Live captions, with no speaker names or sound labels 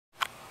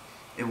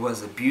It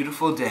was a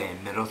beautiful day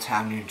in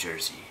Middletown, New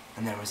Jersey,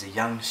 and there was a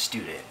young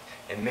student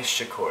in Miss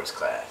Shakoor's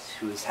class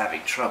who was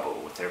having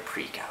trouble with her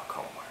pre-calc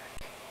homework.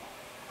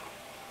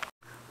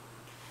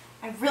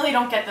 I really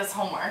don't get this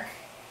homework.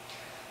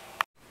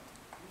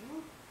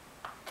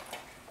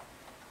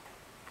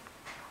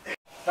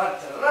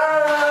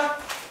 Ta-da!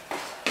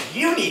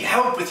 You need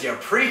help with your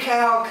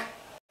pre-calc?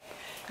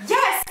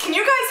 Yes! Can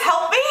you guys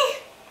help me?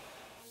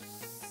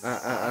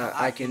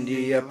 I can do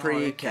your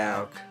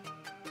pre-calc.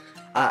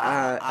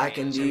 I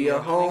can do your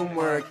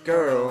homework,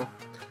 girl.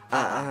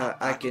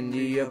 I can do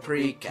your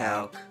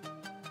pre-calc.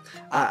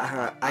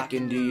 I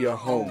can do your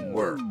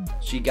homework.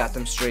 She got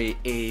them straight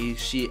A's,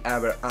 she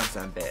ever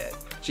on bed.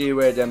 She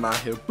wear them high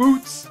heel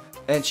boots,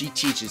 and she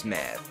teaches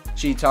math.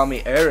 She taught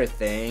me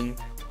everything,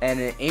 and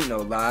it ain't no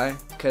lie,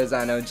 cause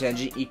I know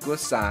tangent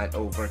equals sine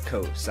over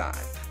cosine.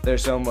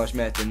 There's so much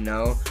math to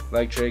know,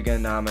 like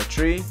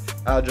trigonometry,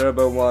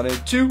 algebra 1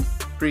 and 2,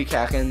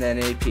 pre-calc and then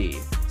AP.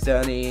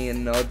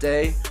 Studying all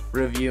day,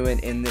 reviewing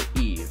in the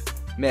eve.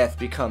 Math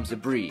becomes a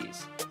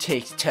breeze,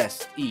 takes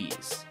test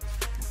ease.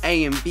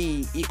 A and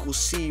B equals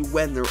C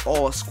when they're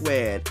all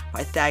squared.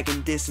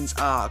 Pythagorean distance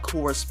are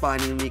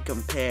correspondingly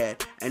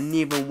compared. And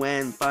even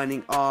when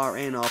finding R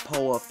in a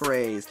polar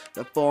phrase,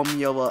 the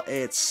formula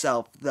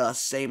itself the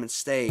same it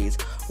stays.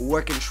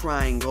 Working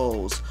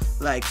triangles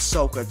like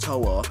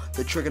SOHCAHTOA,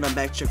 the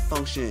trigonometric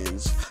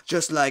functions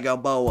just like a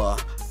boa.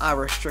 I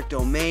restrict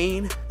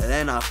domain, and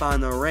then I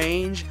find the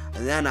range,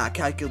 and then I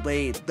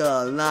calculate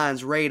the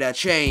line's rate of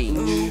change.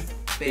 Ooh,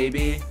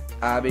 baby,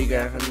 I'll be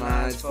graphing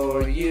lines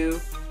for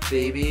you.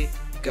 Baby,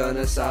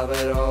 gonna solve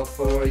it all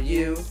for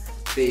you.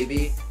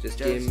 Baby, just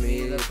give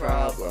me the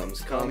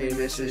problems. Call me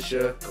Mrs.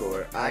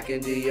 Shakoor. I can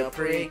do your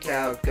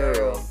pre-calc,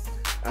 girl.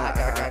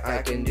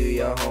 I can do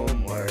your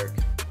homework.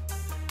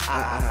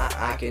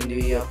 I can do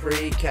your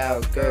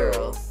pre-calc,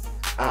 girl.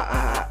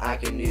 I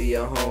can do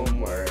your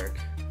homework.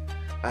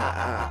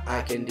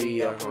 I can do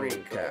your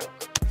pre-calc.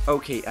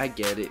 Okay, I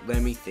get it.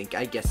 Let me think.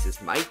 I guess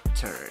it's my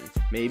turn.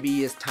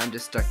 Maybe it's time to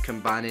start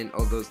combining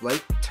all those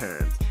like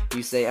terms.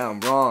 You say I'm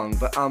wrong,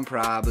 but I'm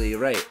probably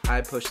right.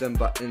 I push them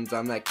buttons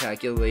on that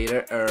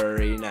calculator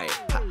every night.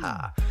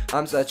 Haha,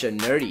 I'm such a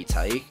nerdy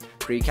tyke.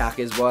 Pre-calc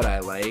is what I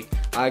like.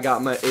 I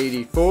got my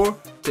 84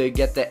 to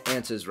get the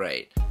answers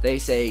right. They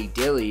say,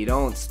 Dilly,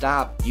 don't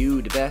stop,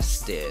 you the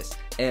bestest.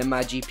 And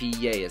my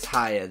GPA is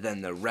higher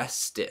than the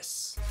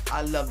restest.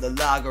 I love the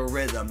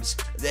logarithms,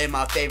 they're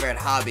my favorite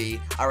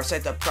hobby. I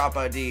recite the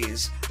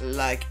properties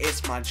like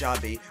it's my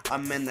jobby.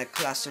 I'm in the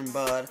classroom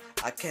but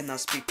I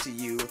cannot speak to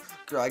you.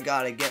 Girl, I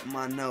gotta get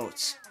my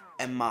notes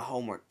and my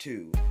homework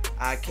too.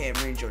 I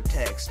can't read your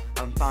text,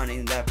 I'm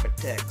finding that for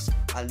text.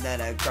 I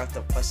let her graph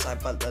the first side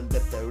but the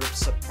lip the rip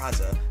surprise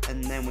her.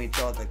 And then we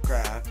draw the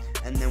graph,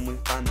 and then we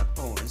find the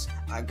points.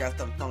 I graph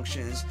the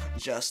functions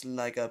just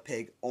like a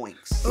pig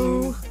oinks.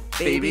 Ooh,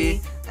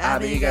 baby, I'll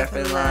be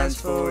graphing lines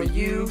for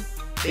you.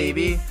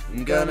 Baby,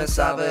 I'm gonna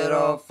solve it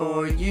all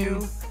for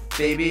you.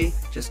 Baby,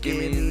 just give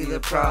me the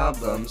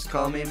problems.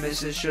 Call me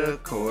Mrs.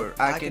 Shakoor.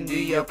 I can do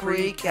your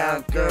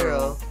pre-calc,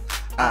 girl.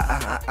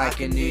 I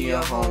can do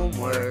your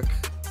homework.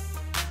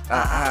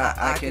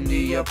 I can do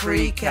your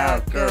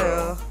pre-calc,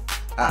 girl.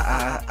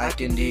 I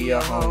can do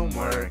your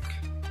homework.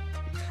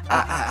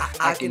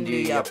 I can do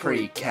your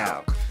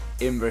pre-calc.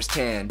 Inverse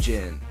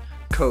tangent,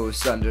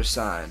 cos under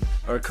sine,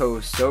 or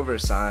cos over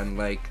sine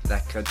like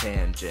that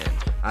cotangent.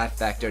 I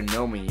factor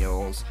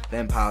nomials,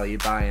 then poly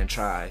by and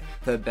try.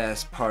 The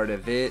best part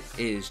of it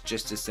is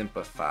just to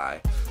simplify.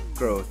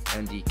 Growth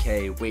and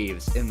decay,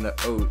 waves in the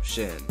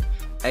ocean.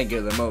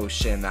 Angular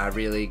motion, I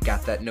really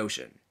got that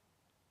notion.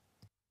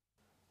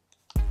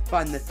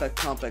 Find the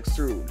complex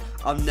root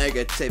of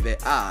negativity.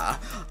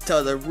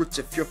 Tell the roots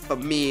if you're for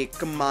me.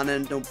 Come on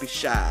and don't be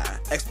shy.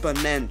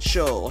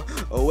 Exponential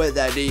with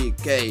that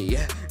decay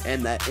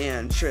and the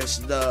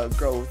interest, the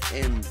growth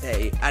in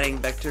pay. Adding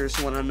vectors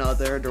to one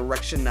another,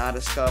 direction I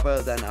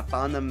discover. Then I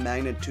found the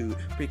magnitude.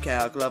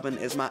 Pre-calc loving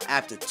is my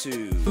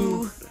aptitude.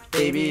 Ooh,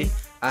 baby,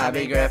 I'll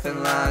be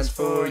graphing lines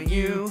for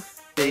you.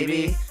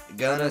 Baby,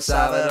 gonna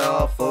solve it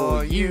all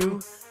for you.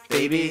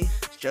 Baby,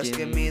 just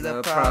give me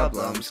the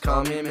problems.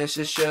 Call me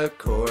Mrs.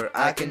 Shakoor.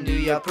 I can do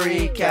your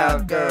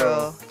pre-calc,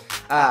 girl.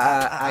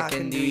 I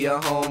can do your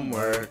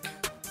homework.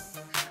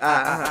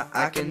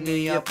 I can do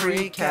your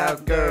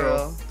pre-calc,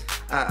 girl.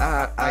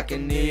 I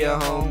can do your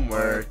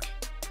homework.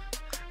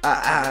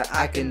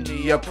 I can do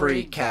your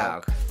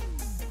pre-calc.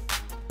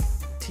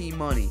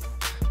 T-Money.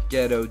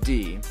 Ghetto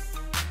D.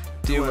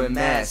 Doing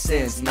math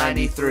since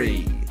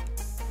 '93.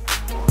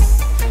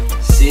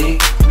 See,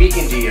 we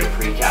can do your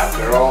pre-calc,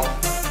 girl.